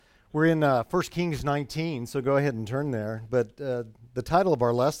We're in 1 Kings 19, so go ahead and turn there. But the title of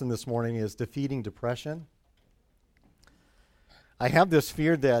our lesson this morning is Defeating Depression. I have this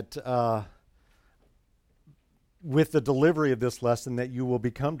fear that with the delivery of this lesson that you will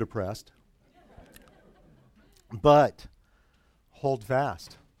become depressed. But hold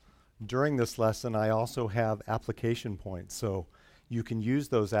fast. During this lesson, I also have application points, so you can use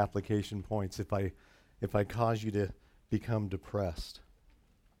those application points if I cause you to become depressed.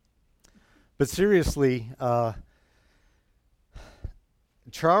 But seriously,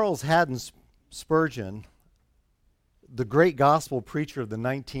 Charles Haddon Spurgeon, the great gospel preacher of the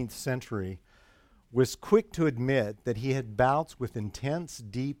 19th century, was quick to admit that he had bouts with intense,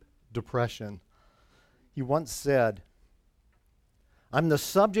 deep depression. He once said, "I'm the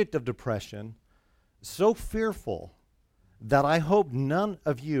subject of depression, so fearful that I hope none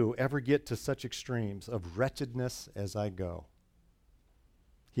of you ever get to such extremes of wretchedness as I go."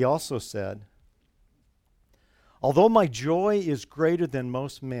 He also said, "Although my joy is greater than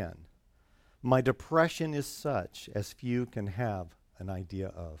most men, my depression is such as few can have an idea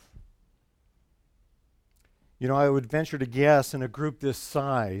of." You know, I would venture to guess in a group this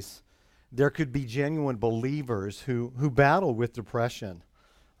size, there could be genuine believers who battle with depression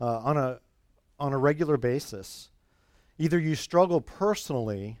on a regular basis. Either you struggle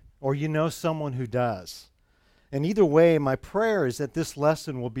personally or you know someone who does. And either way, my prayer is that this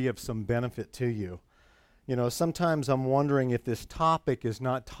lesson will be of some benefit to you. You know, sometimes I'm wondering if this topic is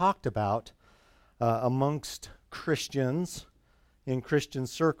not talked about amongst Christians in Christian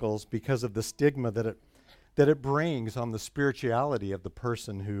circles because of the stigma that it brings on the spirituality of the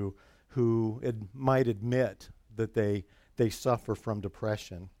person who might admit that they suffer from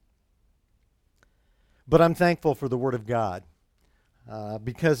depression. But I'm thankful for the Word of God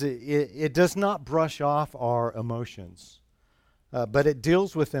because it does not brush off our emotions, but it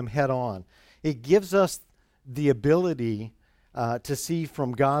deals with them head on. It gives us the ability to see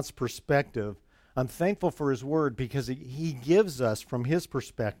from God's perspective. I'm thankful for His Word because He gives us, from His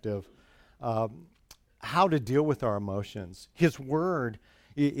perspective, how to deal with our emotions. His Word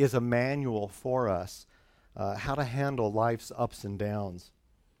is a manual for us, how to handle life's ups and downs.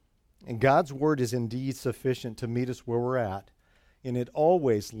 And God's Word is indeed sufficient to meet us where we're at, and it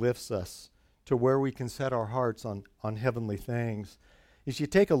always lifts us to where we can set our hearts on heavenly things. As you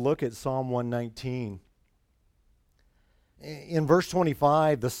take a look at Psalm 119, in verse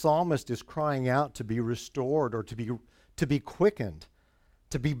 25, the psalmist is crying out to be restored or to be quickened,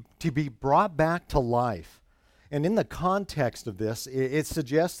 to be brought back to life. And in the context of this, it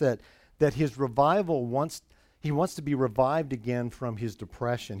suggests that his revival he wants to be revived again from his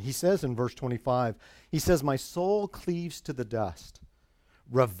depression. He says in verse 25, he says, "My soul cleaves to the dust.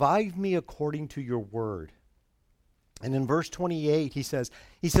 Revive me according to your word." And in verse 28, he says,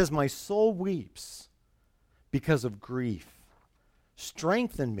 "My soul weeps because of grief.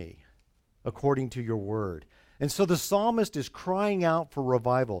 Strengthen me according to your word." And so the psalmist is crying out for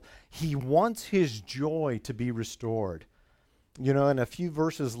revival. He wants his joy to be restored. You know, and a few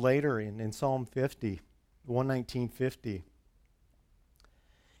verses later in Psalm 50, 119:50,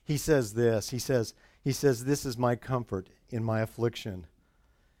 he says this. He says, "This is my comfort in my affliction,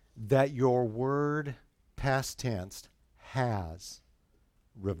 that your word," past tense, "has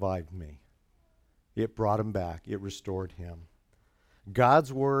revived me." It brought him back. It restored him.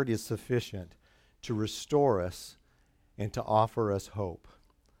 God's word is sufficient to restore us and to offer us hope.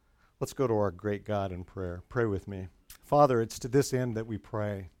 Let's go to our great God in prayer. Pray with me. Father, it's to this end that we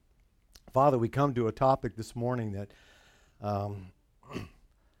pray. Father, we come to a topic this morning that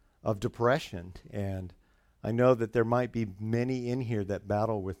of depression, and I know that there might be many in here that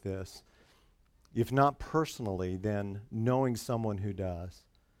battle with this. If not personally, then knowing someone who does.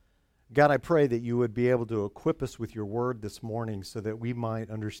 God, I pray that you would be able to equip us with your word this morning so that we might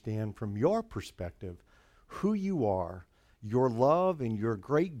understand from your perspective who you are, your love and your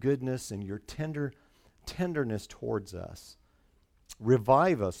great goodness and your tenderness towards us.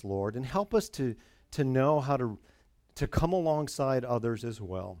 Revive us, Lord, and help us to know how to come alongside others as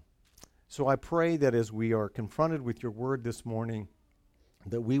well. So I pray that as we are confronted with your word this morning,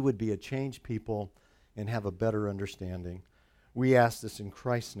 that we would be a changed people and have a better understanding. We ask this in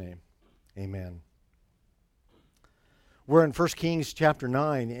Christ's name. Amen. We're in 1 Kings chapter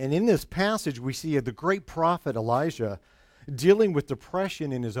 9, and in this passage we see the great prophet Elijah dealing with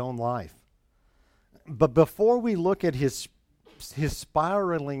depression in his own life. But before we look at his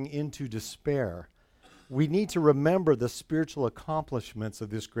spiraling into despair, we need to remember the spiritual accomplishments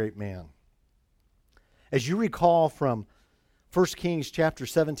of this great man. As you recall from 1 Kings chapter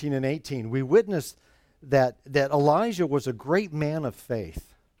 17 and 18, we witnessed that Elijah was a great man of faith.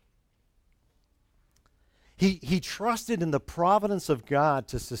 He trusted in the providence of God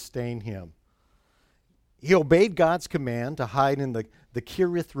to sustain him. He obeyed God's command to hide in the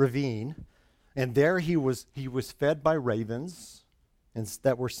Kerith ravine, and there he was fed by ravens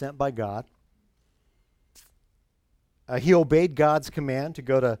that were sent by God. He obeyed God's command to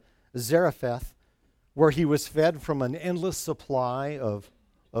go to Zarephath, where he was fed from an endless supply of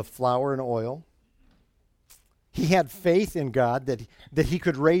flour and oil. He had faith in God that he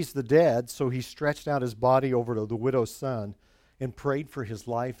could raise the dead, so he stretched out his body over to the widow's son and prayed for his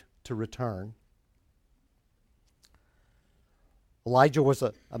life to return. Elijah was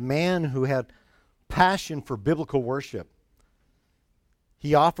a man who had passion for biblical worship.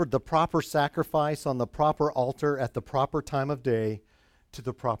 He offered the proper sacrifice on the proper altar at the proper time of day to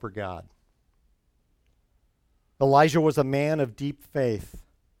the proper God. Elijah was a man of deep faith,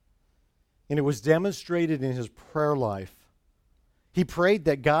 and it was demonstrated in his prayer life. He prayed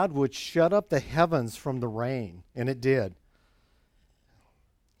that God would shut up the heavens from the rain, and it did.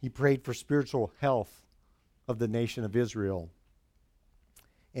 He prayed for spiritual health of the nation of Israel,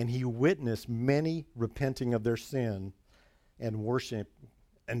 and he witnessed many repenting of their sin and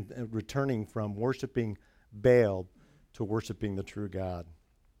returning from worshiping Baal to worshiping the true God.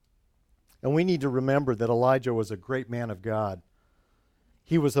 And we need to remember that Elijah was a great man of God.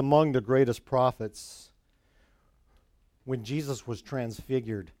 He was among the greatest prophets. When Jesus was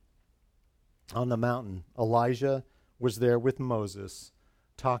transfigured on the mountain, Elijah was there with Moses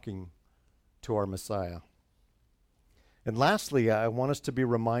talking to our Messiah. And lastly, I want us to be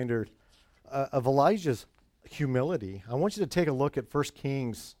reminded of Elijah's humility. I want you to take a look at 1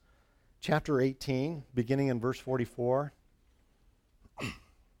 Kings chapter 18, beginning in verse 44.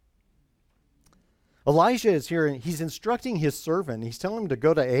 Elijah is here, and he's instructing his servant. He's telling him to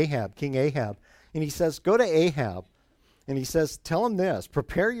go to Ahab, King Ahab. And he says, go to Ahab. And he says, tell him this,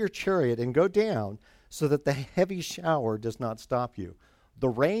 prepare your chariot and go down so that the heavy shower does not stop you. The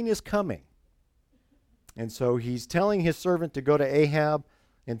rain is coming. And so he's telling his servant to go to Ahab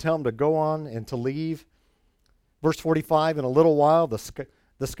and tell him to go on and to leave. Verse 45, in a little while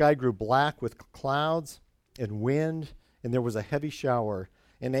the sky grew black with clouds and wind, and there was a heavy shower.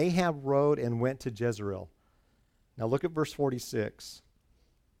 And Ahab rode and went to Jezreel. Now look at verse 46.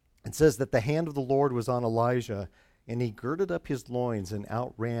 It says that the hand of the Lord was on Elijah, and he girded up his loins and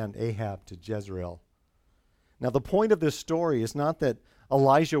outran Ahab to Jezreel. Now the point of this story is not that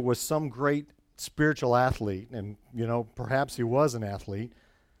Elijah was some great spiritual athlete, and perhaps he was an athlete.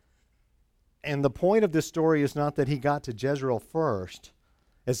 And the point of this story is not that he got to Jezreel first,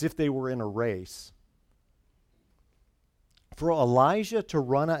 as if they were in a race. For Elijah to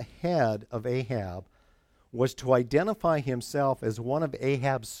run ahead of Ahab was to identify himself as one of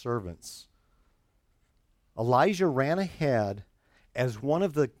Ahab's servants. Elijah ran ahead as one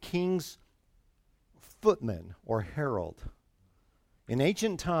of the king's footmen or herald. In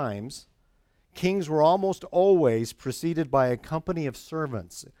ancient times, kings were almost always preceded by a company of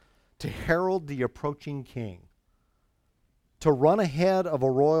servants to herald the approaching king. To run ahead of a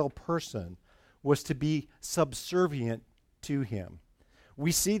royal person was to be subservient to him.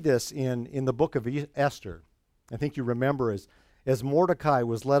 We see this in the book of Esther. I think you remember as Mordecai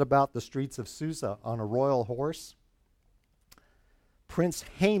was led about the streets of Susa on a royal horse, Prince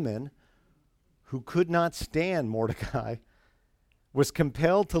Haman, who could not stand Mordecai, was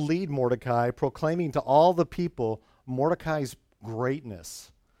compelled to lead Mordecai, proclaiming to all the people Mordecai's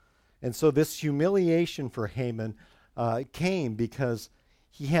greatness. And so this humiliation for Haman came because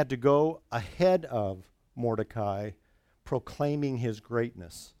he had to go ahead of Mordecai, proclaiming his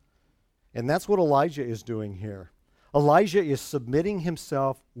greatness. And that's what Elijah is doing here. Elijah is submitting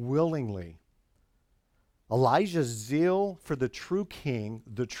himself willingly. Elijah's zeal for the true king,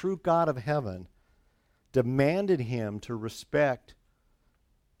 the true God of heaven, demanded him to respect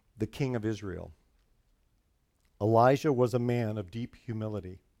the king of Israel. Elijah was a man of deep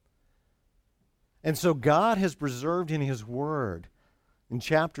humility. And so God has preserved in his word in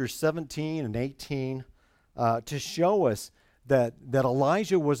chapters 17 and 18 to show us that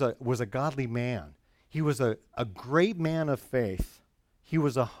Elijah was a godly man. He was a great man of faith. He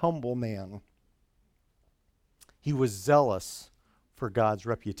was a humble man. He was zealous for God's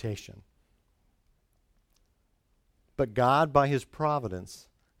reputation. But God, by his providence,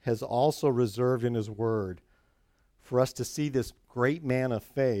 has also reserved in his word for us to see this great man of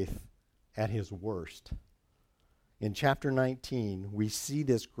faith at his worst. In chapter 19, we see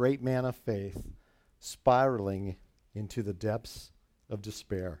this great man of faith spiraling into the depths of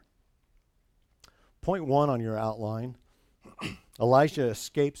despair. Point 1 on your outline, Elijah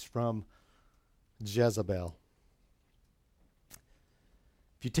escapes from Jezebel.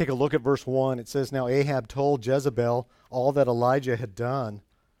 If you take a look at verse 1, it says, "Now Ahab told Jezebel all that Elijah had done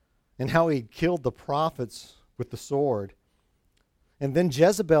and how he killed the prophets with the sword. And then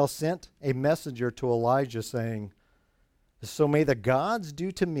Jezebel sent a messenger to Elijah saying, 'So may the gods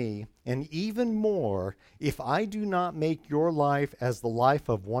do to me, and even more, if I do not make your life as the life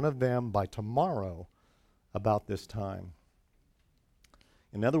of one of them by tomorrow about this time.'"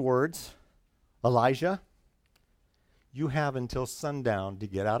 In other words, Elijah, you have until sundown to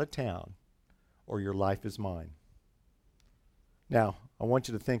get out of town, or your life is mine. Now, I want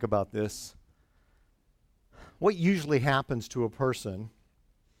you to think about this. What usually happens to a person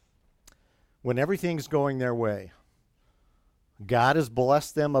when everything's going their way? God has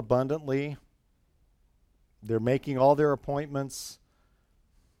blessed them abundantly. They're making all their appointments.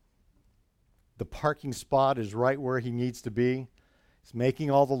 The parking spot is right where he needs to be. He's making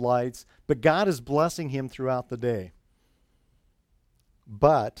all the lights. But God is blessing him throughout the day.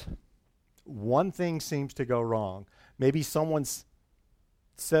 But one thing seems to go wrong. Maybe someone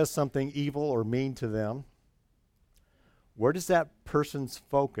says something evil or mean to them. Where does that person's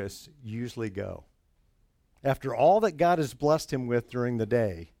focus usually go? After all that God has blessed him with during the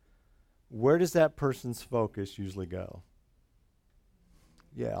day, where does that person's focus usually go?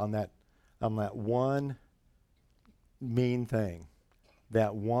 Yeah, on that one mean thing,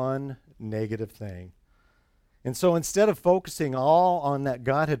 that one negative thing. And so instead of focusing all on that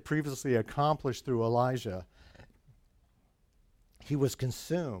God had previously accomplished through Elijah, he was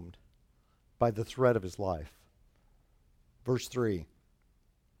consumed by the threat of his life. Verse 3,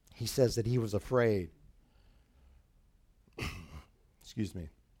 he says that he was afraid. Excuse me.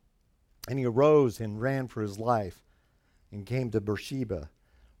 And he arose and ran for his life and came to Beersheba,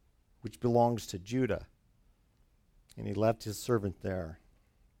 which belongs to Judah. And he left his servant there.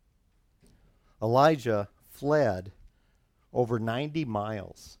 Elijah fled over 90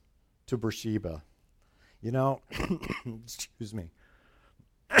 miles to Beersheba. You know, excuse me.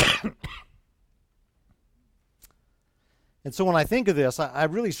 And so when I think of this, I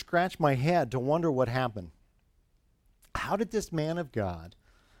really scratch my head to wonder what happened. How did this man of God,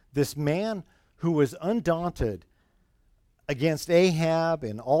 this man who was undaunted against Ahab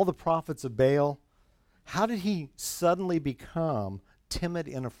and all the prophets of Baal, how did he suddenly become timid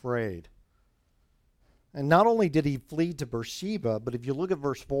and afraid? And not only did he flee to Beersheba, but if you look at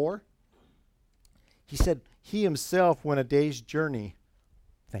verse 4, he said he himself went a day's journey.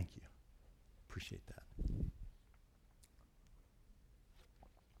 Thank you. Appreciate that.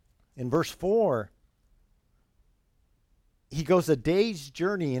 In verse 4, he goes a day's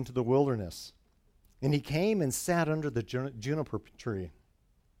journey into the wilderness. And he came and sat under the juniper tree.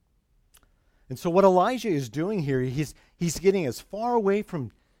 And so what Elijah is doing here, he's getting as far away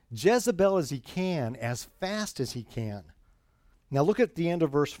from Jezebel as he can, as fast as he can. Now look at the end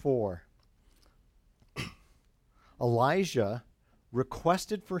of verse 4. Elijah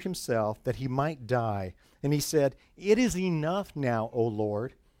requested for himself that he might die. And he said, "It is enough now, O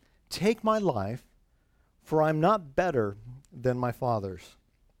Lord. Take my life, for I'm not better than my fathers."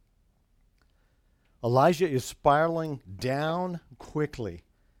 Elijah is spiraling down quickly.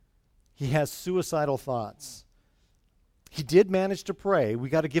 He has suicidal thoughts. He did manage to pray. We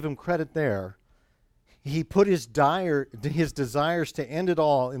got to give him credit there. He put his desires to end it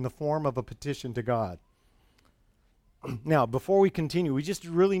all in the form of a petition to God. Now, before we continue, we just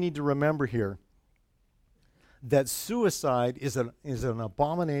really need to remember here that suicide is an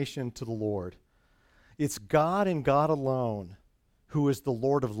abomination to the Lord. It's God and God alone who is the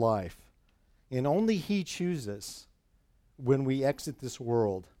Lord of life. And only he chooses when we exit this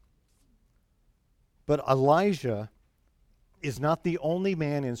world. But Elijah is not the only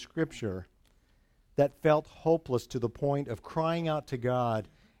man in Scripture that felt hopeless to the point of crying out to God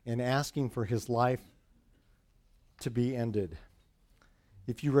and asking for his life to be ended.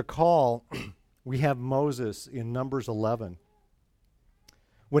 If you recall, we have Moses in Numbers 11.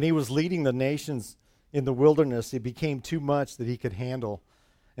 When he was leading the nations in the wilderness, it became too much that he could handle.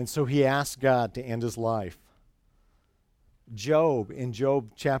 And so he asked God to end his life. Job, in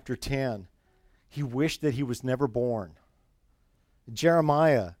Job chapter 10, he wished that he was never born.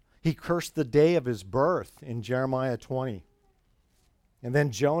 Jeremiah, he cursed the day of his birth in Jeremiah 20. And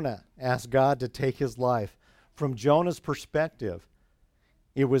then Jonah asked God to take his life. From Jonah's perspective,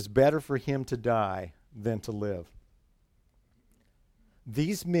 it was better for him to die than to live.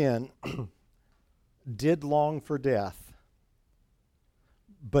 These men did long for death,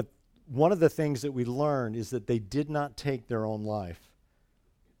 but one of the things that we learned is that they did not take their own life.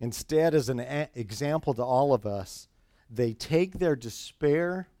 Instead, as an example to all of us, they take their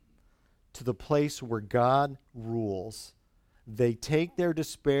despair to the place where God rules. they take their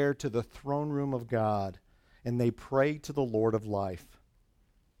despair to the throne room of God, and they pray to the Lord of life.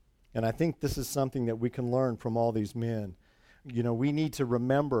 And I think this is something that we can learn from all these men. You know, we need to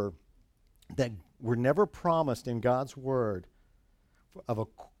remember that we're never promised in God's word of a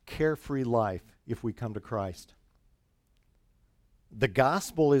carefree life if we come to Christ. The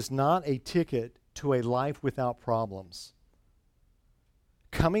gospel is not a ticket to a life without problems.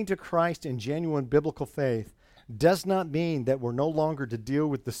 Coming to Christ in genuine biblical faith does not mean that we're no longer to deal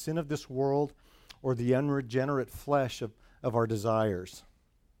with the sin of this world or the unregenerate flesh of our desires.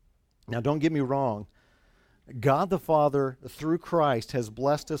 Now, don't get me wrong. God the Father, through Christ, has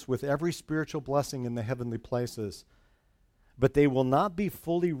blessed us with every spiritual blessing in the heavenly places. But they will not be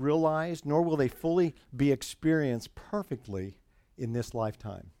fully realized, nor will they fully be experienced perfectly in this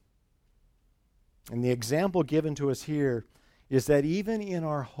lifetime. And the example given to us here is that even in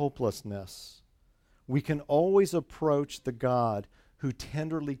our hopelessness, we can always approach the God who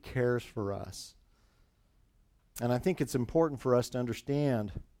tenderly cares for us. And I think it's important for us to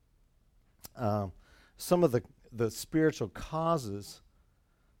understand some of the spiritual causes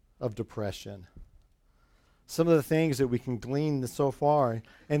of depression. Some of the things that we can glean so far.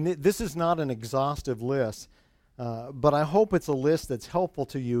 And this is not an exhaustive list, but I hope it's a list that's helpful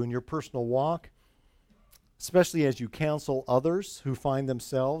to you in your personal walk, especially as you counsel others who find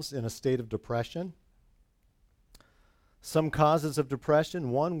themselves in a state of depression. Some causes of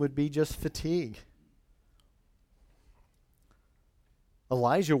depression, one would be just fatigue.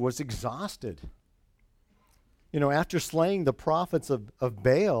 Elijah was exhausted. You know, after slaying the prophets of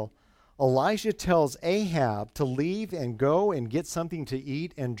Baal, Elijah tells Ahab to leave and go and get something to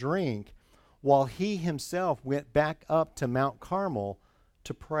eat and drink while he himself went back up to Mount Carmel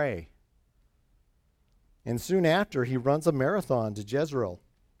to pray. And soon after, he runs a marathon to Jezreel.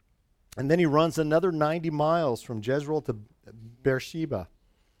 And then he runs another 90 miles from Jezreel to Beersheba.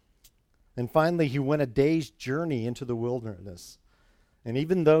 And finally, he went a day's journey into the wilderness. And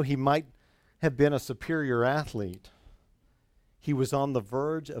even though he might have been a superior athlete, he was on the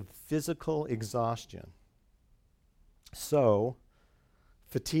verge of physical exhaustion. So,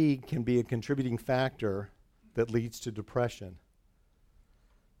 fatigue can be a contributing factor that leads to depression.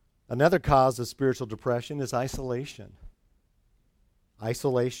 Another cause of spiritual depression is isolation.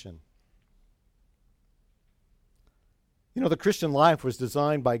 Isolation. You know, the Christian life was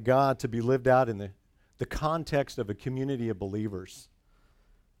designed by God to be lived out in the context of a community of believers.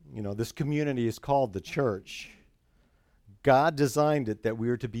 You know, this community is called the church. God designed it that we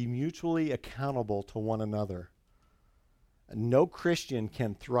are to be mutually accountable to one another. No Christian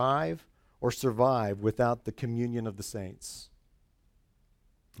can thrive or survive without the communion of the saints.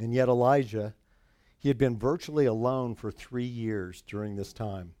 And yet Elijah, he had been virtually alone for 3 years during this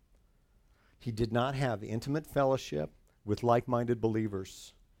time. He did not have intimate fellowship with like-minded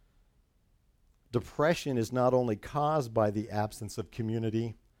believers. Depression is not only caused by the absence of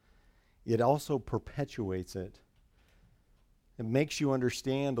community, it also perpetuates it. It makes you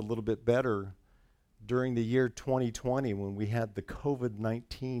understand a little bit better during the year 2020 when we had the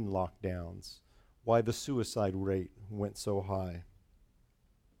COVID-19 lockdowns, why the suicide rate went so high.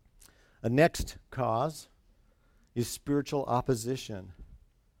 A next cause is spiritual opposition.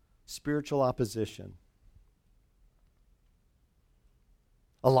 Spiritual opposition.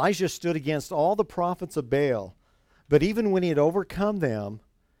 Elijah stood against all the prophets of Baal, but even when he had overcome them,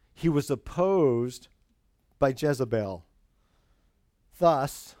 he was opposed by Jezebel.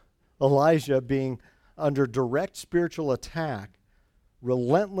 Thus, Elijah, being under direct spiritual attack,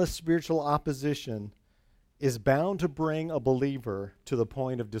 relentless spiritual opposition, is bound to bring a believer to the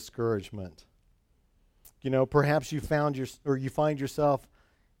point of discouragement. You know, perhaps you find yourself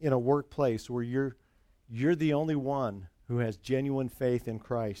in a workplace where you're the only one who has genuine faith in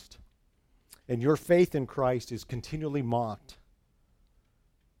Christ, and your faith in Christ is continually mocked.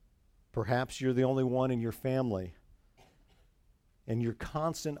 Perhaps you're the only one in your family, and your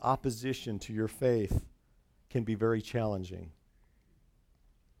constant opposition to your faith can be very challenging.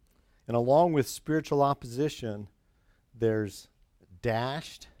 And along with spiritual opposition, there's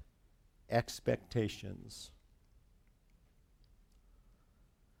dashed expectations.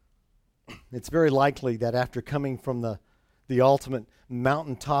 It's very likely that after coming from the ultimate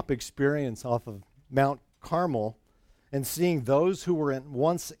mountaintop experience off of Mount Carmel, and seeing those who were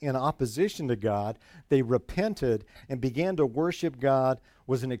once in opposition to God, they repented and began to worship God,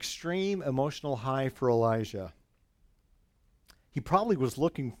 was an extreme emotional high for Elijah. He probably was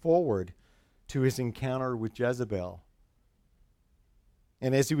looking forward to his encounter with Jezebel.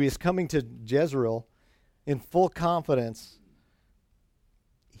 And as he was coming to Jezreel in full confidence,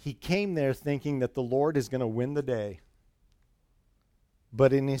 he came there thinking that the Lord is going to win the day.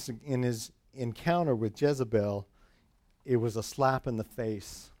 But in his encounter with Jezebel, it was a slap in the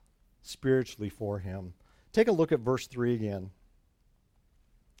face spiritually for him. Take a look at verse 3 again.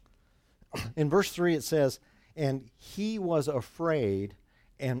 In verse 3 it says, "And he was afraid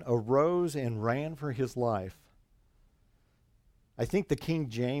and arose and ran for his life." I think the King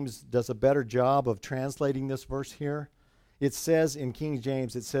James does a better job of translating this verse here. It says in King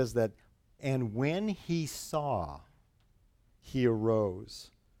James, it says that, "And when he saw, he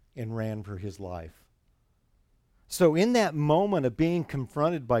arose and ran for his life." So in that moment of being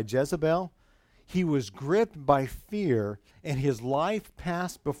confronted by Jezebel, he was gripped by fear and his life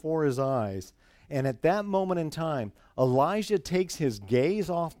passed before his eyes. And at that moment in time, Elijah takes his gaze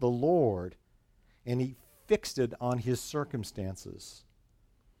off the Lord and he fixed it on his circumstances.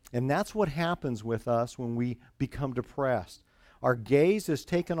 And that's what happens with us when we become depressed. Our gaze is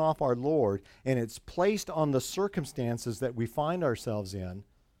taken off our Lord and it's placed on the circumstances that we find ourselves in.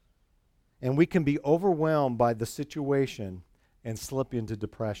 And we can be overwhelmed by the situation and slip into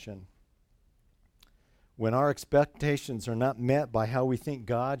depression. When our expectations are not met by how we think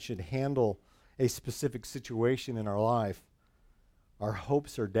God should handle a specific situation in our life, our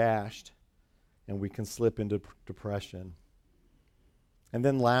hopes are dashed and we can slip into depression. And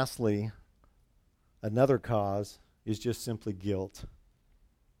then lastly, another cause is just simply guilt.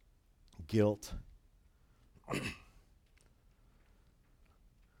 Guilt.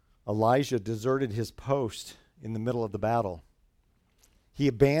 Elijah deserted his post in the middle of the battle. He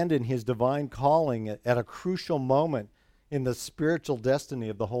abandoned his divine calling at a crucial moment in the spiritual destiny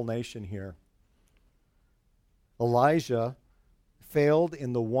of the whole nation here. Elijah failed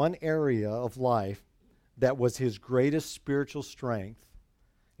in the one area of life that was his greatest spiritual strength,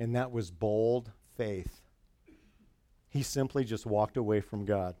 and that was bold faith. He simply just walked away from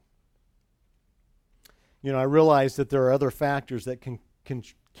God. You know, I realize that there are other factors that can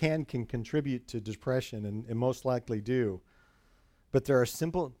contribute to depression, and most likely do. But there are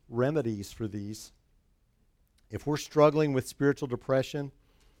simple remedies for these. If we're struggling with spiritual depression,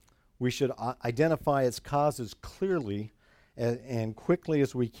 we should identify its causes clearly and quickly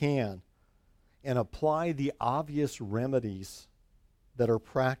as we can, and apply the obvious remedies that are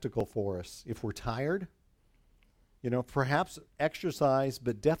practical for us. If we're tired, perhaps exercise,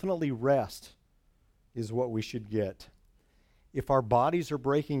 but definitely rest is what we should get. If our bodies are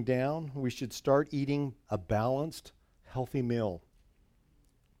breaking down, we should start eating a balanced, healthy meal.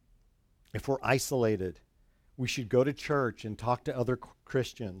 If we're isolated, we should go to church and talk to other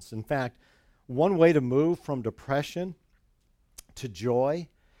Christians. In fact, one way to move from depression to joy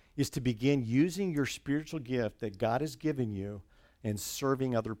is to begin using your spiritual gift that God has given you and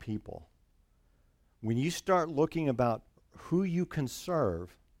serving other people. When you start looking about who you can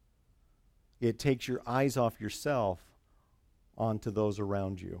serve, it takes your eyes off yourself onto those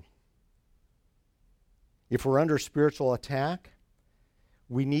around you. If we're under spiritual attack,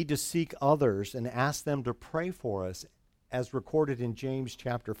 we need to seek others and ask them to pray for us, as recorded in James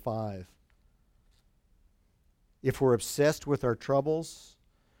chapter 5. If we're obsessed with our troubles,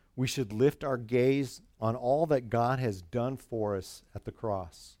 we should lift our gaze on all that God has done for us at the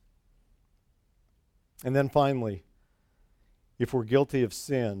cross. And then finally, if we're guilty of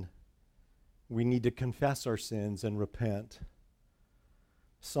sin, we need to confess our sins and repent.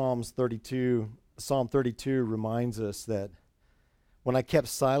 Psalm 32 reminds us that when I kept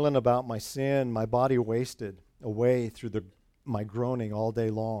silent about my sin, my body wasted away through my groaning all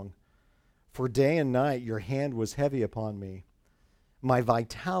day long. For day and night your hand was heavy upon me. My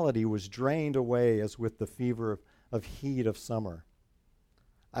vitality was drained away as with the fever of heat of summer.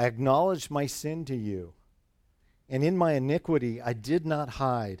 I acknowledged my sin to you, and in my iniquity I did not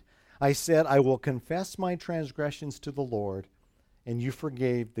hide. I said, I will confess my transgressions to the Lord, and you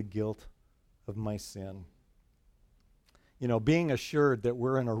forgave the guilt of my sin. Being assured that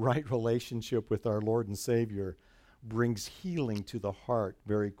we're in a right relationship with our Lord and Savior brings healing to the heart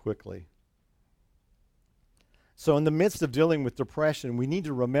very quickly. So in the midst of dealing with depression, we need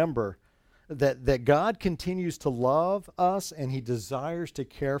to remember that God continues to love us and He desires to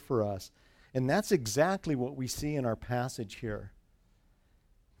care for us. And that's exactly what we see in our passage here.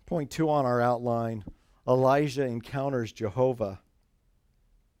 Point 2 on our outline, Elijah encounters Jehovah.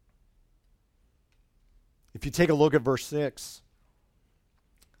 If you take a look at verse 6,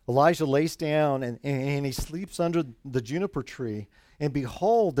 Elijah lays down and he sleeps under the juniper tree. And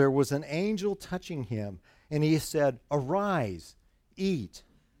behold, there was an angel touching him. And he said, arise, eat.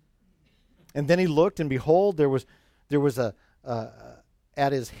 And then he looked, and behold, there was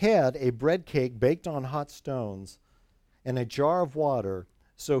at his head a bread cake baked on hot stones and a jar of water.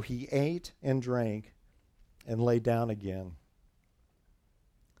 So he ate and drank and lay down again.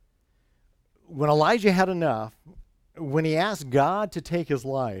 when Elijah had enough, when he asked God to take his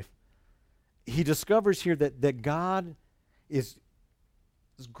life, he discovers here that God's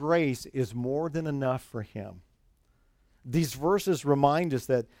grace is more than enough for him. These verses remind us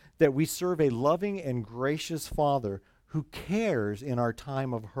that we serve a loving and gracious Father who cares in our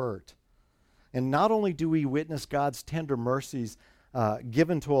time of hurt. And not only do we witness God's tender mercies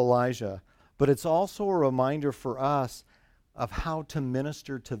given to Elijah, but it's also a reminder for us of how to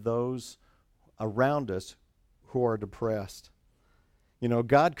minister to those around us who are depressed. You know,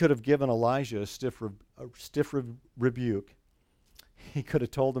 God could have given Elijah a stiff rebuke. He could have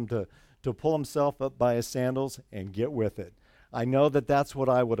told him to pull himself up by his sandals and get with it. I know that that's what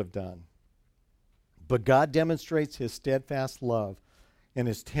I would have done. But God demonstrates his steadfast love and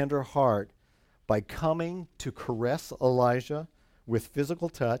his tender heart by coming to caress Elijah with physical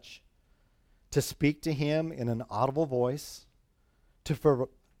touch, to speak to him in an audible voice, to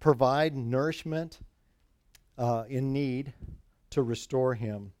provide nourishment in need, to restore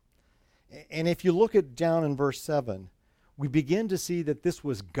him. And if you look at down in verse 7, we begin to see that this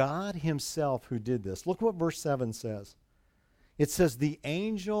was God himself who did this. Look what verse 7 says. It says, "The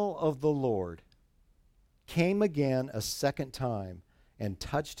angel of the Lord came again a second time and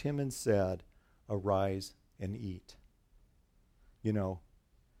touched him and said, 'Arise and eat.'" You know,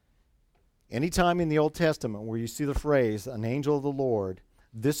 anytime in the Old Testament where you see the phrase, "an angel of the Lord,"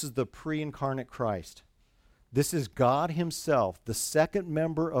 this is the pre-incarnate Christ. This is God himself, the second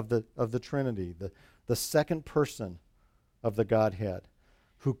member of the Trinity, the second person of the Godhead,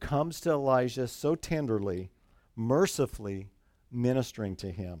 who comes to Elijah so tenderly, mercifully ministering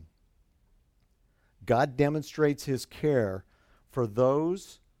to him. God demonstrates his care for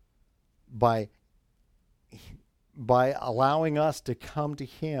those by allowing us to come to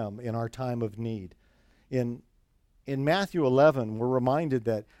him in our time of need. In Matthew 11, we're reminded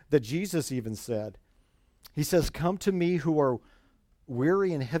that Jesus even said, he says, "Come to me who are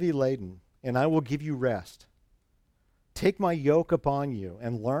weary and heavy laden, and I will give you rest. Take my yoke upon you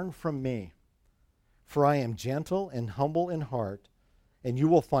and learn from me, for I am gentle and humble in heart, and you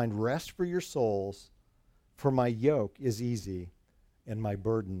will find rest for your souls, for my yoke is easy and my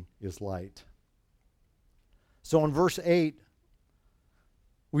burden is light." So in verse 8,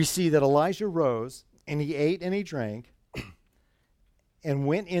 we see that Elijah rose, and he ate and he drank, and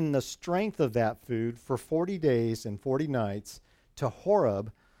went in the strength of that food for 40 days and 40 nights to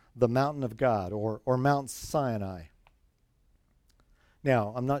Horeb, the mountain of God, or Mount Sinai.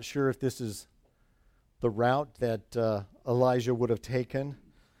 Now, I'm not sure if this is the route that Elijah would have taken.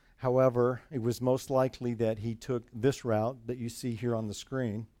 However, it was most likely that he took this route that you see here on the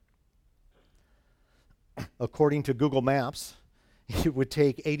screen. According to Google Maps, it would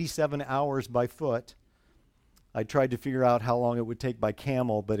take 87 hours by foot. I tried to figure out how long it would take by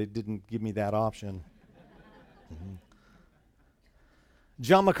camel, but it didn't give me that option.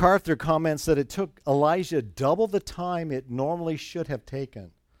 John MacArthur comments that it took Elijah double the time it normally should have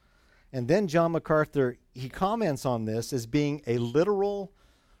taken. And then John MacArthur, he comments on this as being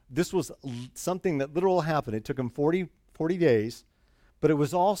this was something that literal happened. It took him 40 days, but it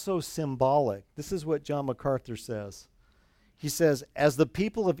was also symbolic. This is what John MacArthur says. He says, "As the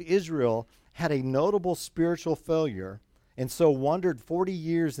people of Israel had a notable spiritual failure and so wandered 40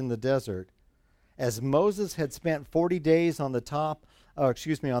 years in the desert, as Moses had spent 40 days on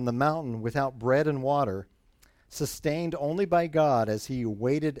the mountain without bread and water, sustained only by God as he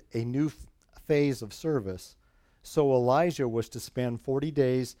awaited a new phase of service, so Elijah was to spend 40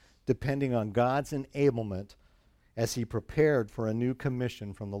 days depending on God's enablement as he prepared for a new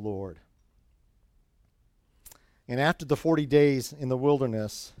commission from the Lord." And after the 40 days in the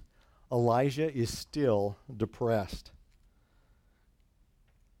wilderness, Elijah is still depressed.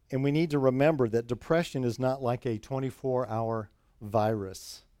 And we need to remember that depression is not like a 24-hour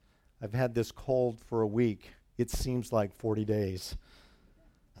virus. I've had this cold for a week. It seems like 40 days.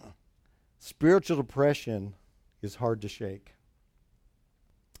 Spiritual depression is hard to shake.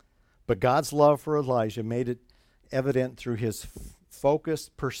 But God's love for Elijah made it evident through his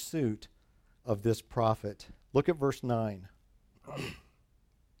focused pursuit of this prophet. Look at verse 9.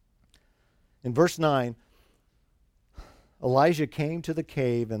 In verse 9, Elijah came to the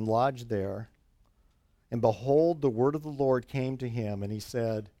cave and lodged there, and behold, the word of the Lord came to him, and he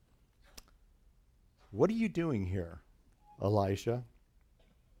said, "What are you doing here, Elisha?"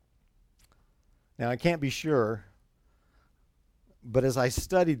 Now, I can't be sure, but as I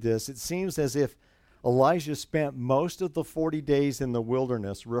studied this, it seems as if Elijah spent most of the 40 days in the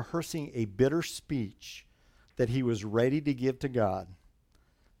wilderness rehearsing a bitter speech that he was ready to give to God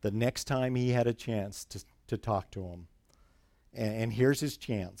the next time he had a chance to talk to him. And here's his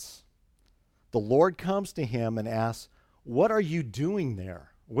chance. the Lord comes to him and asks, "What are you doing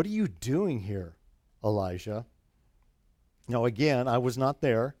there? What are you doing here, Elijah?" Now, again, I was not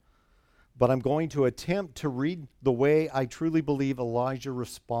there, but I'm going to attempt to read the way I truly believe Elijah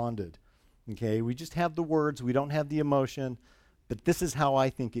responded. Okay, we just have the words, we don't have the emotion, but this is how I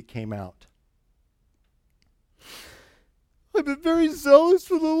think it came out. "I've been very zealous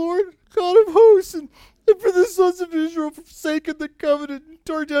for the Lord, God of hosts, and for the sons of Israel, forsaken the covenant, and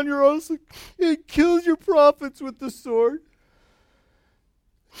tore down your altars, and killed your prophets with the sword.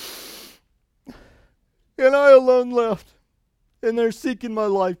 And I alone left, and they're seeking my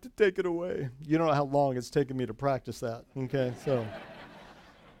life to take it away." You don't know how long it's taken me to practice that. Okay, so,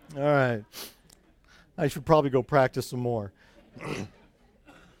 all right. I should probably go practice some more.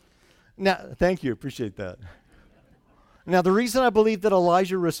 Now, thank you, appreciate that. Now, the reason I believe that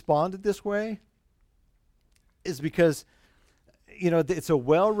Elijah responded this way is because, it's a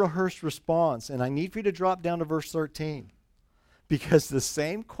well-rehearsed response, and I need for you to drop down to verse 13, because the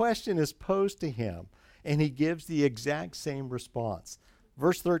same question is posed to him, and he gives the exact same response.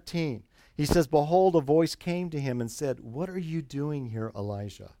 Verse 13, he says, "Behold, a voice came to him and said, 'What are you doing here,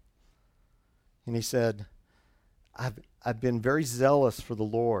 Elijah?' And he said, I've been very zealous for the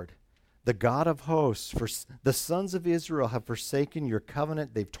Lord, the God of hosts, for the sons of Israel have forsaken your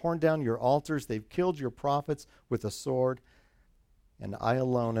covenant. They've torn down your altars. They've killed your prophets with a sword. And I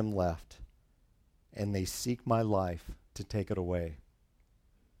alone am left. And they seek my life to take it away."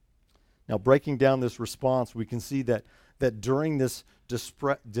 Now, breaking down this response, we can see that during this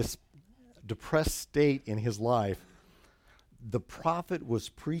depressed state in his life, the prophet was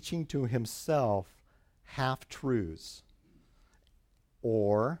preaching to himself half-truths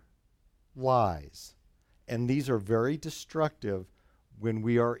or lies. And these are very destructive when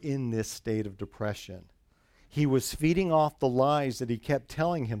we are in this state of depression. He was feeding off the lies that he kept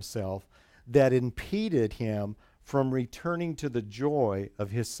telling himself that impeded him from returning to the joy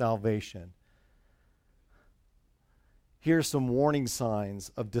of his salvation. Here's some warning signs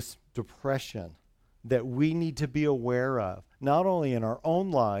of depression that we need to be aware of, not only in our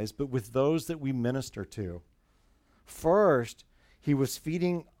own lives, but with those that we minister to. First, he was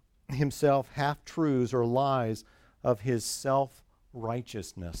feeding himself half-truths or lies of his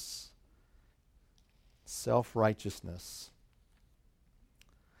self-righteousness. Self-righteousness.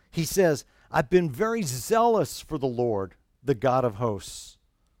 He says, "I've been very zealous for the Lord, the God of hosts."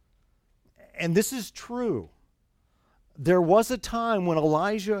 And this is true. There was a time when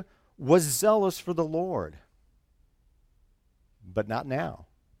Elijah was zealous for the Lord, but not now.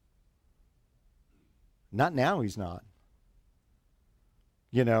 Not now he's not.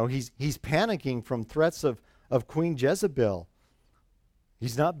 He's panicking from threats of Queen Jezebel.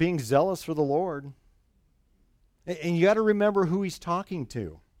 He's not being zealous for the Lord. And you got to remember who he's talking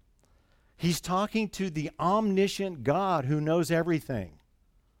to. He's talking to the omniscient God who knows everything.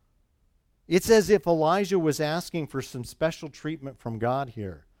 It's as if Elijah was asking for some special treatment from God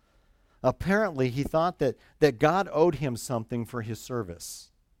here. Apparently, he thought that God owed him something for his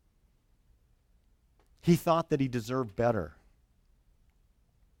service. He thought that he deserved better.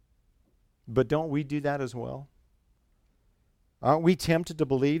 But don't we do that as well? Aren't we tempted to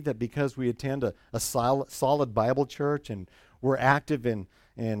believe that because we attend a solid Bible church and we're active in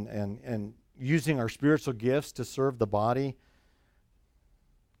using our spiritual gifts to serve the body,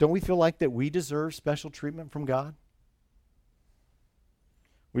 don't we feel like that we deserve special treatment from God?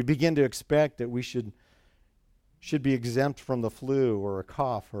 We begin to expect that we should be exempt from the flu or a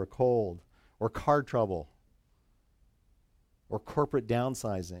cough or a cold or car trouble or corporate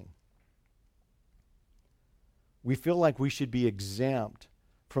downsizing. We feel like we should be exempt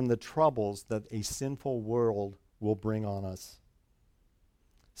from the troubles that a sinful world will bring on us.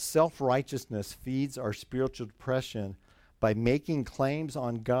 Self-righteousness feeds our spiritual depression by making claims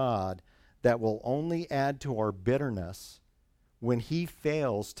on God that will only add to our bitterness when he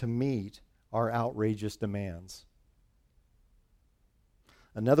fails to meet our outrageous demands.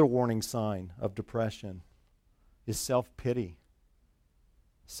 Another warning sign of depression is self-pity.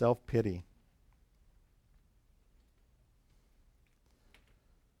 Self-pity.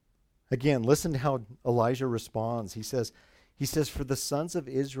 Again, listen to how Elijah responds. He says, "For the sons of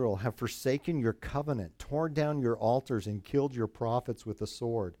Israel have forsaken your covenant, torn down your altars, and killed your prophets with the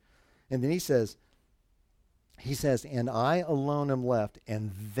sword." And then he says, "And I alone am left,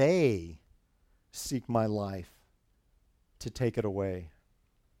 and they seek my life to take it away."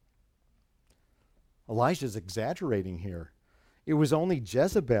 Elijah's exaggerating here. It was only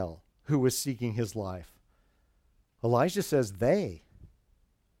Jezebel who was seeking his life. Elijah says they.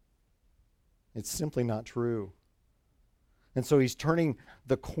 It's simply not true. And so he's turning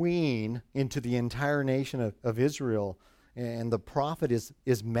the queen into the entire nation of Israel. And the prophet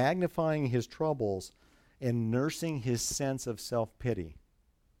is magnifying his troubles and nursing his sense of self-pity.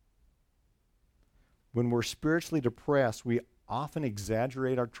 When we're spiritually depressed, we often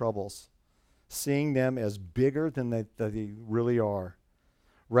exaggerate our troubles, seeing them as bigger than they really are.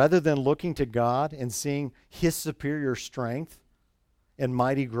 Rather than looking to God and seeing his superior strength and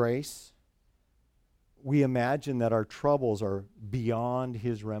mighty grace, we imagine that our troubles are beyond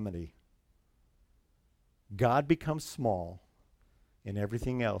his remedy. God becomes small and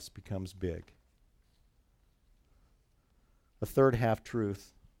everything else becomes big. The third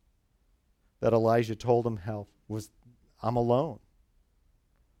half-truth that Elijah told him was, I'm alone.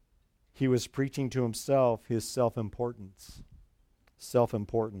 He was preaching to himself his self-importance.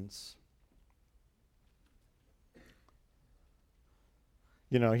 Self-importance.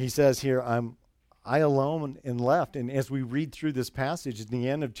 You know, he says here, I alone and left. And as we read through this passage at the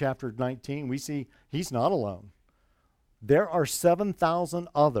end of chapter 19, we see he's not alone. There are 7,000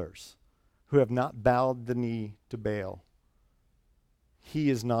 others who have not bowed the knee to Baal. He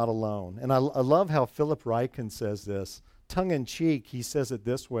is not alone. And I love how Philip Ryken says this. Tongue-in-cheek, he says it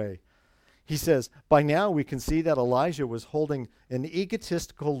this way. He says, by now we can see that Elijah was holding an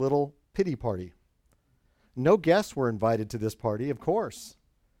egotistical little pity party. No guests were invited to this party, of course,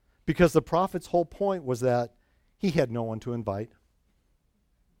 because the prophet's whole point was that he had no one to invite.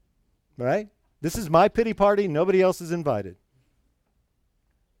 Right? This is my pity party. Nobody else is invited.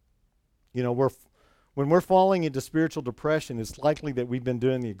 You know, when we're falling into spiritual depression, it's likely that we've been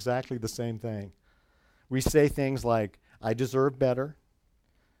doing exactly the same thing. We say things like, I deserve better.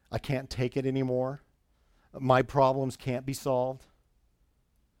 I can't take it anymore. My problems can't be solved.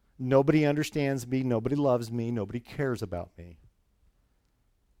 Nobody understands me. Nobody loves me. Nobody cares about me.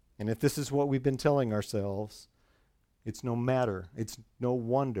 And if this is what we've been telling ourselves, it's no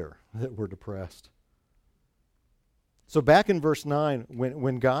wonder that we're depressed. So back in verse 9,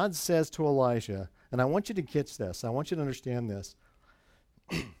 when God says to Elijah, and I want you to catch this, I want you to understand this.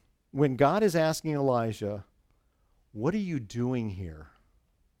 When God is asking Elijah, what are you doing here?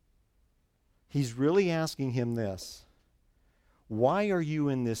 He's really asking him this. Why are you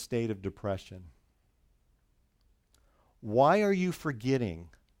in this state of depression? Why are you forgetting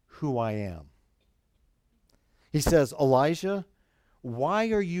who I am? He says, Elijah, why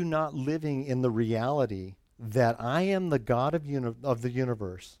are you not living in the reality that I am the God of the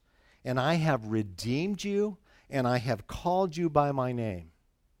universe, and I have redeemed you, and I have called you by my name?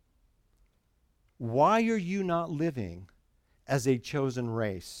 Why are you not living as a chosen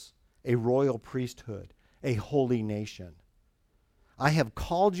race, a royal priesthood, a holy nation? I have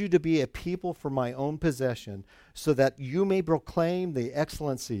called you to be a people for my own possession, so that you may proclaim the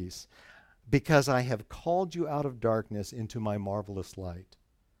excellencies, because I have called you out of darkness into my marvelous light.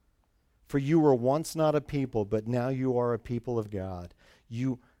 For you were once not a people, but now you are a people of God.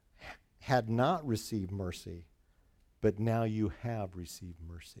 You had not received mercy, but now you have received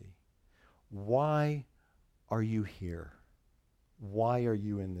mercy. Why are you here? Why are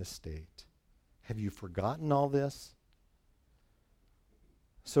you in this state? Have you forgotten all this?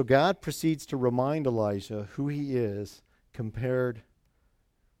 So God proceeds to remind Elijah who he is compared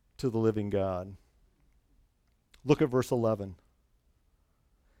to the living God. Look at verse 11.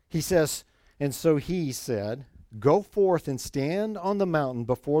 He says, and so he said, go forth and stand on the mountain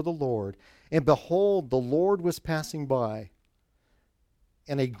before the Lord. And behold, the Lord was passing by,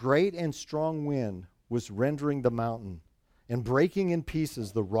 and a great and strong wind was rending the mountain and breaking in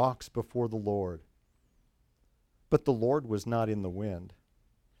pieces the rocks before the Lord. But the Lord was not in the wind.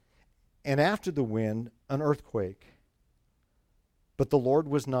 And after the wind, an earthquake. But the Lord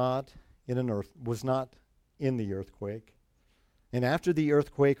was not in the earthquake. And after the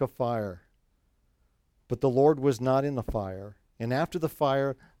earthquake, a fire. But the Lord was not in the fire. And after the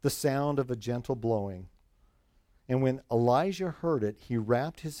fire, the sound of a gentle blowing. And when Elijah heard it, he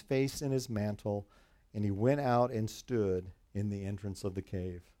wrapped his face in his mantle, and he went out and stood in the entrance of the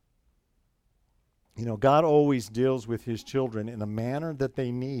cave. You know, God always deals with his children in a manner that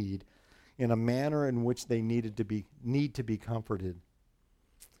they need, in a manner in which they need to be comforted.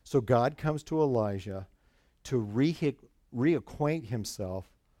 So God comes to Elijah to reacquaint himself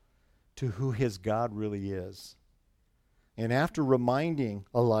to who his God really is. And after reminding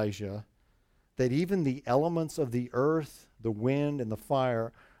Elijah that even the elements of the earth, the wind, and the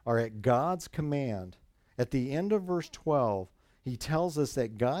fire are at God's command, at the end of verse 12, he tells us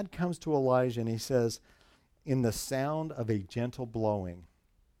that God comes to Elijah and he says, in the sound of a gentle blowing.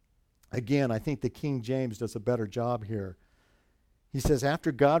 Again, I think the King James does a better job here. He says,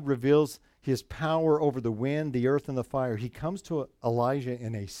 after God reveals his power over the wind, the earth, and the fire, he comes to Elijah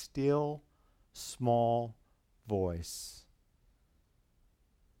in a still, small voice.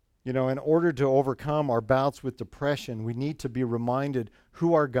 You know, in order to overcome our bouts with depression, we need to be reminded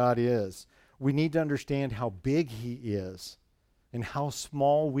who our God is. We need to understand how big he is and how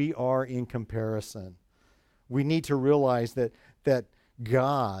small we are in comparison. We need to realize that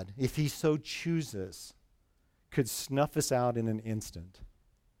God, if he so chooses, could snuff us out in an instant.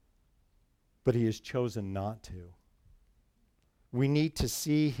 But he has chosen not to. We need to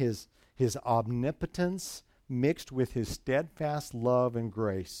see his omnipotence mixed with his steadfast love and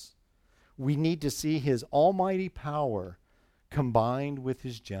grace. We need to see his almighty power combined with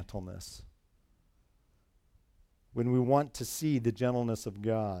his gentleness. When we want to see the gentleness of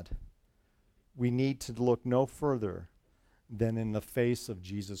God, we need to look no further than in the face of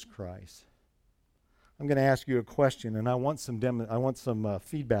Jesus Christ. I'm going to ask you a question, and I want some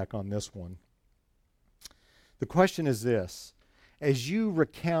feedback on this one. The question is this: as you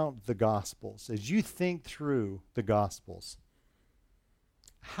recount the Gospels, as you think through the Gospels,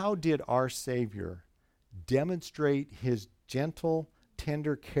 how did our Savior demonstrate his gentle,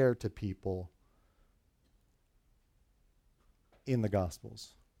 tender care to people in the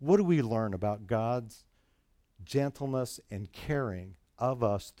Gospels? What do we learn about God's gentleness and caring of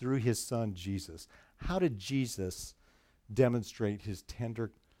us through his Son, Jesus? How did Jesus demonstrate his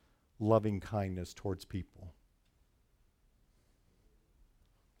tender, loving kindness towards people?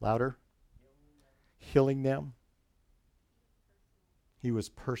 Louder? Healing them. He was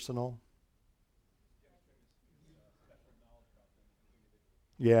personal.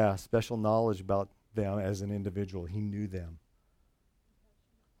 Yeah, special knowledge about them as an individual. He knew them.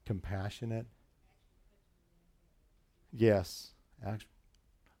 Compassionate. Yes.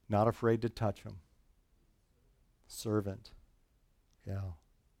 Not afraid to touch them. Servant. Yeah.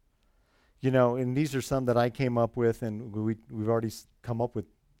 You know, and these are some that I came up with, and we've already come up with,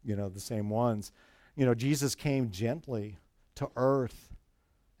 you know, the same ones. You know, Jesus came gently to earth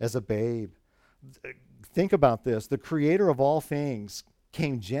as a babe. Think about this. The creator of all things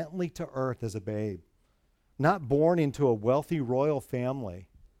came gently to earth as a babe. Not born into a wealthy royal family,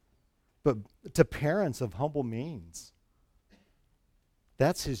 but to parents of humble means.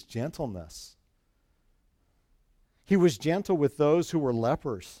 That's his gentleness. He was gentle with those who were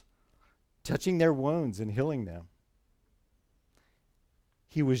lepers, touching their wounds and healing them.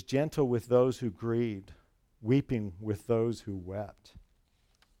 He was gentle with those who grieved, weeping with those who wept.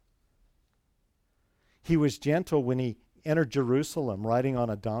 He was gentle when he entered Jerusalem riding on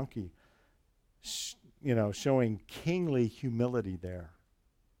a donkey, showing kingly humility there.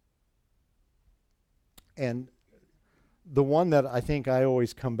 And the one that I think I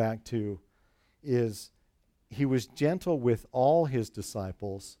always come back to is he was gentle with all his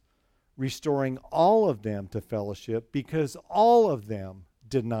disciples, restoring all of them to fellowship because all of them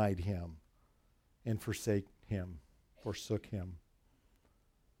denied him and forsook him.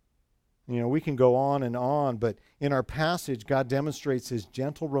 You know, we can go on, but in our passage, God demonstrates his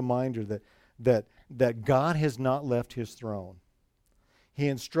gentle reminder that God has not left his throne. He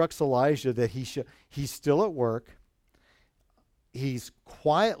instructs Elijah that he's still at work. He's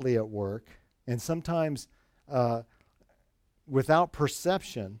quietly at work, and sometimes without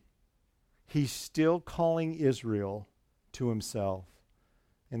perception, he's still calling Israel to himself.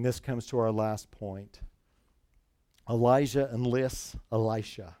 And this comes to our last point. Elijah enlists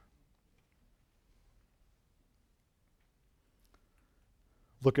Elisha.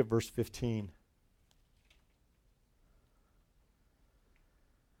 Look at verse 15.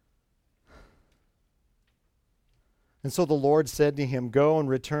 And so the Lord said to him, "Go and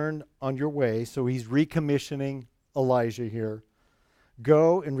return on your way." So he's recommissioning Elijah here.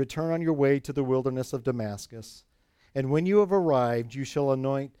 "Go and return on your way to the wilderness of Damascus. And when you have arrived, you shall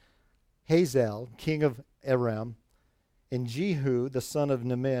anoint Hazael, king of Aram, and Jehu, the son of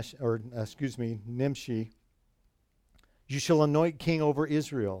Nimshi, you shall anoint king over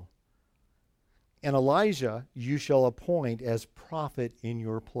Israel. And Elijah you shall appoint as prophet in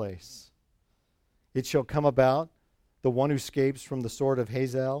your place. It shall come about, the one who escapes from the sword of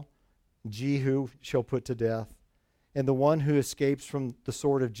Hazael, Jehu shall put to death. And the one who escapes from the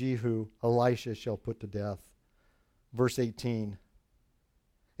sword of Jehu, Elisha shall put to death." Verse 18.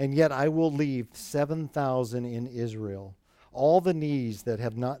 "And yet I will leave 7,000 in Israel, all the knees that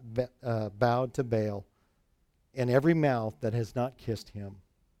have not bowed to Baal, and every mouth that has not kissed him."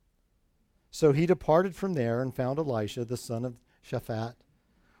 So he departed from there and found Elisha, the son of Shaphat,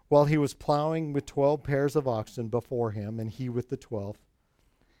 while he was plowing with 12 pairs of oxen before him, and he with the 12th.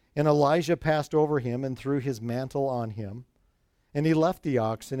 And Elijah passed over him and threw his mantle on him. And he left the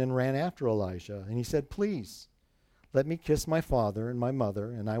oxen and ran after Elijah. And he said, "Please, let me kiss my father and my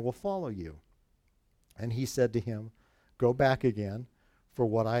mother, and I will follow you." And he said to him, "Go back again, for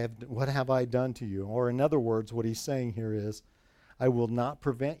what have I done to you?" Or in other words, what he's saying here is, I will not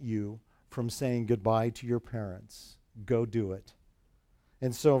prevent you from saying goodbye to your parents. Go do it.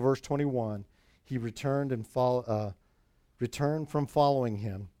 And so, verse 21, he returned from following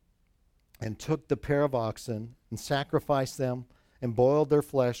him, and took the pair of oxen and sacrificed them and boiled their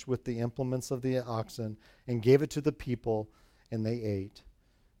flesh with the implements of the oxen and gave it to the people, and they ate.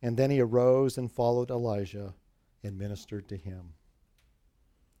 And then he arose and followed Elijah and ministered to him.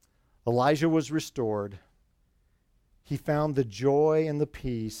 Elijah was restored. He found the joy and the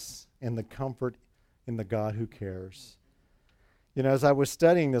peace and the comfort in the God who cares. You know, as I was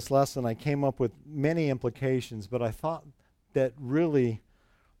studying this lesson, I came up with many implications, but I thought that really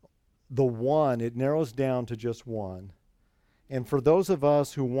it narrows down to just one. And for those of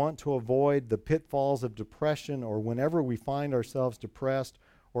us who want to avoid the pitfalls of depression, or whenever we find ourselves depressed,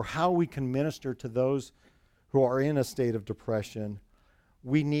 or how we can minister to those who are in a state of depression,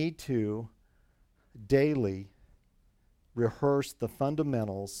 we need to daily rehearse the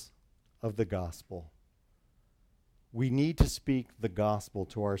fundamentals of the gospel. We need to speak the gospel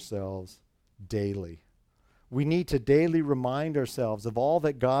to ourselves daily. We need to daily remind ourselves of all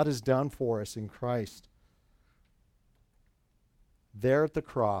that God has done for us in Christ. There at the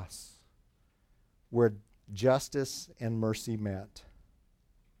cross, where justice and mercy met.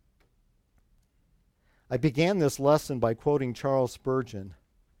 I began this lesson by quoting Charles Spurgeon.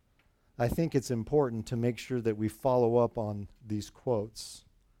 I think it's important to make sure that we follow up on these quotes.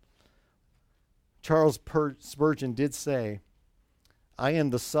 Charles Spurgeon did say, "I am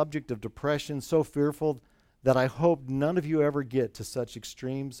the subject of depression so fearful that I hope none of you ever get to such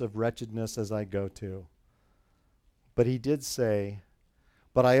extremes of wretchedness as I go to." But he did say,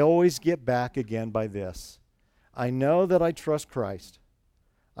 "But I always get back again by this. I know that I trust Christ.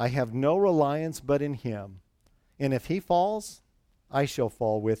 I have no reliance but in him. And if he falls, I shall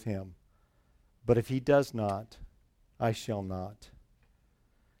fall with him. But if he does not, I shall not."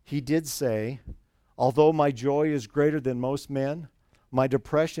 He did say, "Although my joy is greater than most men, my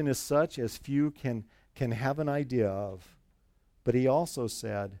depression is such as few can have an idea of." But he also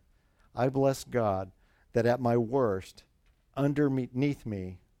said, "I bless God that at my worst, underneath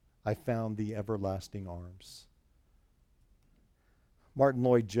me, I found the everlasting arms." Martin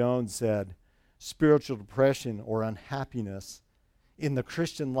Lloyd-Jones said, "Spiritual depression or unhappiness in the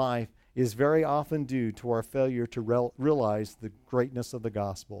Christian life is very often due to our failure to realize the greatness of the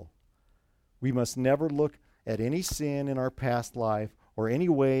gospel. We must never look at any sin in our past life or any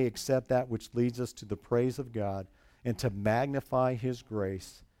way except that which leads us to the praise of God and to magnify his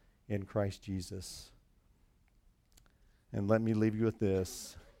grace in Christ Jesus." And let me leave you with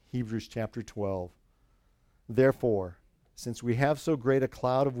this, Hebrews chapter 12. "Therefore, since we have so great a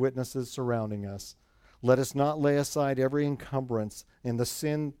cloud of witnesses surrounding us, let us not lay aside every encumbrance and the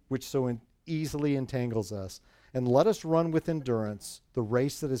sin which so easily entangles us, and let us run with endurance the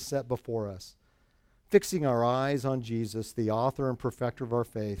race that is set before us, fixing our eyes on Jesus, the author and perfecter of our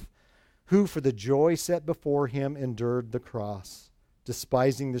faith, who for the joy set before him endured the cross,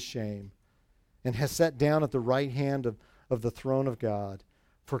 despising the shame, and has sat down at the right hand of the throne of God.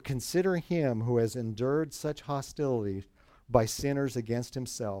 For consider him who has endured such hostility by sinners against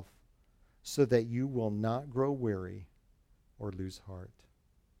himself, so that you will not grow weary or lose heart."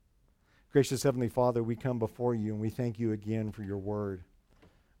 Gracious Heavenly Father, we come before you and we thank you again for your word.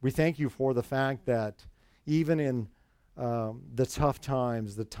 We thank you for the fact that even in the tough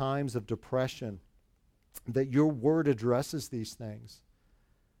times, the times of depression, that your word addresses these things.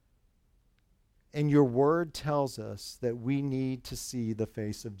 And your word tells us that we need to see the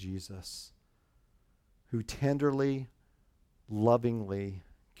face of Jesus, who tenderly, lovingly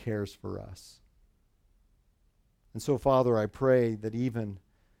cares for us. And so, Father, I pray that even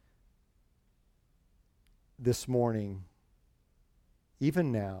this morning,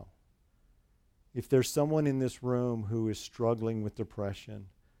 even now, if there's someone in this room who is struggling with depression,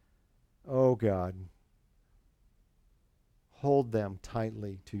 oh God, hold them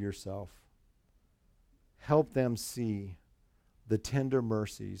tightly to yourself. Help them see the tender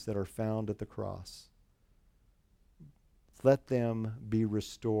mercies that are found at the cross. Let them be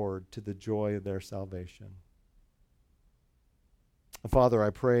restored to the joy of their salvation. Father,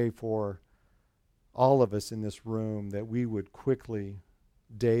 I pray for all of us in this room that we would quickly,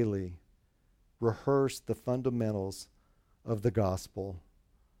 daily, rehearse the fundamentals of the gospel,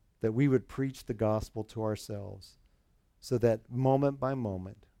 that we would preach the gospel to ourselves, so that moment by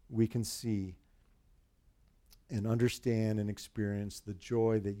moment we can see and understand and experience the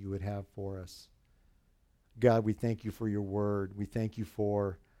joy that you would have for us. God, we thank you for your word. We thank you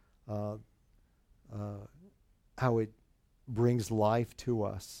for how it brings life to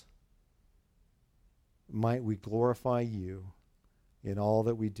us. Might we glorify you in all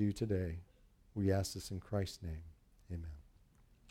that we do today. We ask this in Christ's name. Amen.